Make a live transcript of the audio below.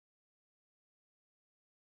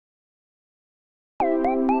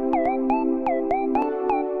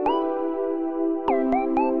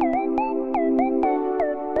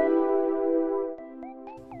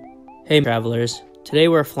Hey travelers, today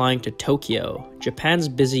we're flying to Tokyo, Japan's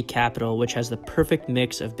busy capital, which has the perfect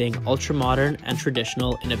mix of being ultra-modern and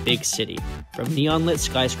traditional in a big city, from neon-lit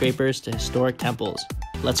skyscrapers to historic temples.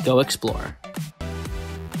 Let's go explore.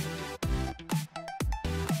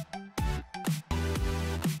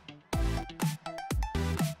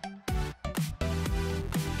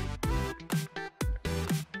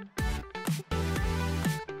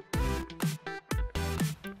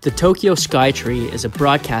 The Tokyo Skytree is a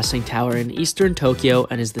broadcasting tower in eastern Tokyo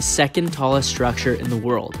and is the second tallest structure in the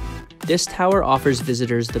world. This tower offers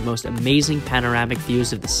visitors the most amazing panoramic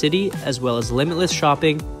views of the city, as well as limitless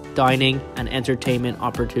shopping, dining, and entertainment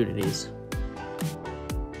opportunities.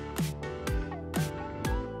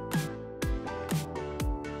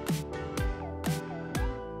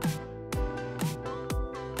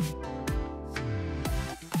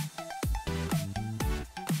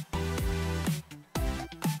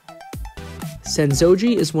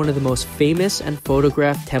 Sensoji is one of the most famous and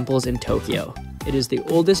photographed temples in Tokyo. It is the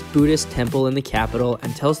oldest Buddhist temple in the capital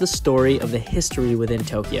and tells the story of the history within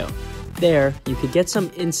Tokyo. There, you could get some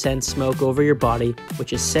incense smoke over your body,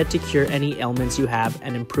 which is said to cure any ailments you have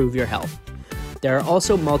and improve your health. There are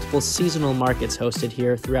also multiple seasonal markets hosted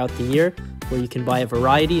here throughout the year, where you can buy a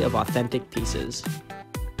variety of authentic pieces.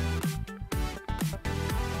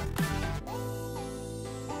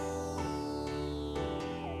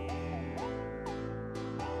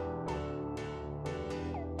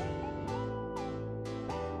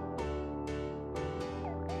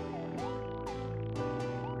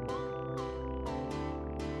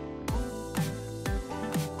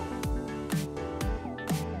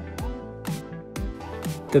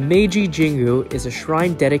 The Meiji Jingu is a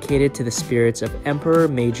shrine dedicated to the spirits of Emperor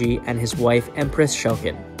Meiji and his wife Empress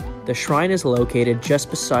Shokin. The shrine is located just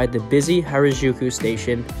beside the busy Harajuku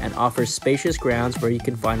station and offers spacious grounds where you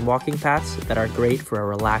can find walking paths that are great for a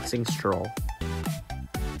relaxing stroll.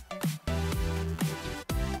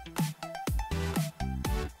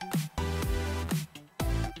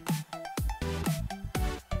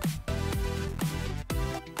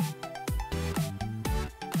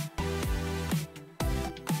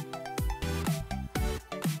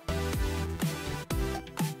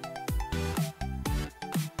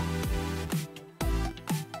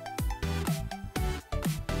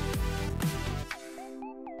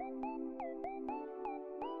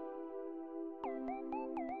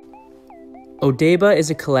 Odaiba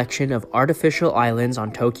is a collection of artificial islands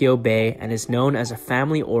on Tokyo Bay and is known as a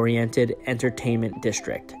family-oriented entertainment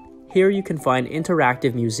district. Here you can find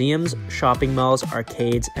interactive museums, shopping malls,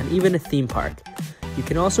 arcades, and even a theme park. You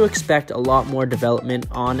can also expect a lot more development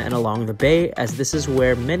on and along the bay, as this is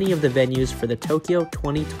where many of the venues for the Tokyo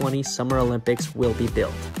 2020 Summer Olympics will be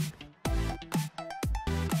built.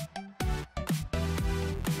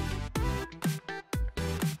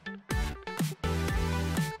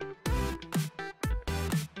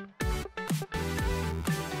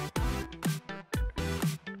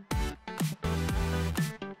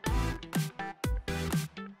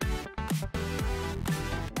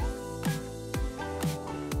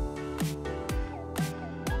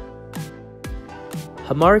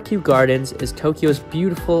 Hamarakyu Gardens is Tokyo's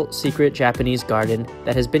beautiful secret Japanese garden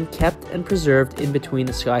that has been kept and preserved in between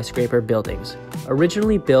the skyscraper buildings.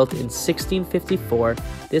 Originally built in 1654,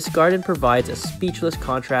 this garden provides a speechless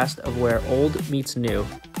contrast of where old meets new.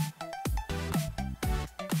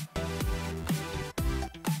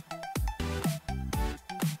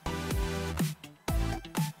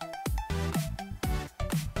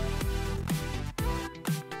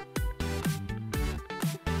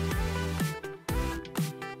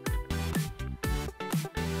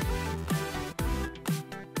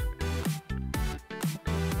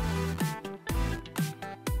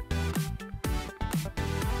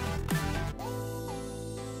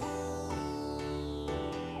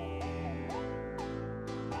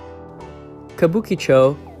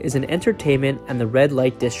 Kabukicho is an entertainment and the red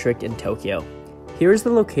light district in Tokyo. Here is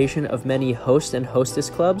the location of many host and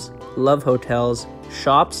hostess clubs, love hotels,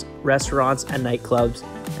 shops, restaurants, and nightclubs,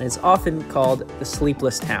 and it's often called the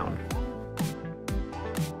Sleepless Town.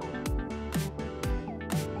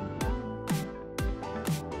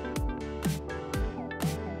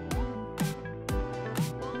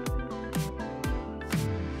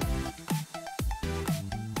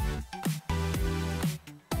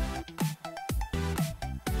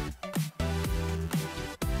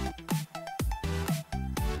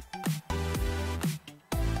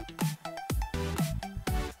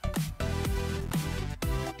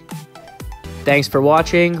 Thanks for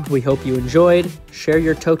watching. We hope you enjoyed. Share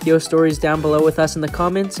your Tokyo stories down below with us in the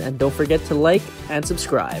comments, and don't forget to like and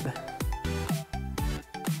subscribe.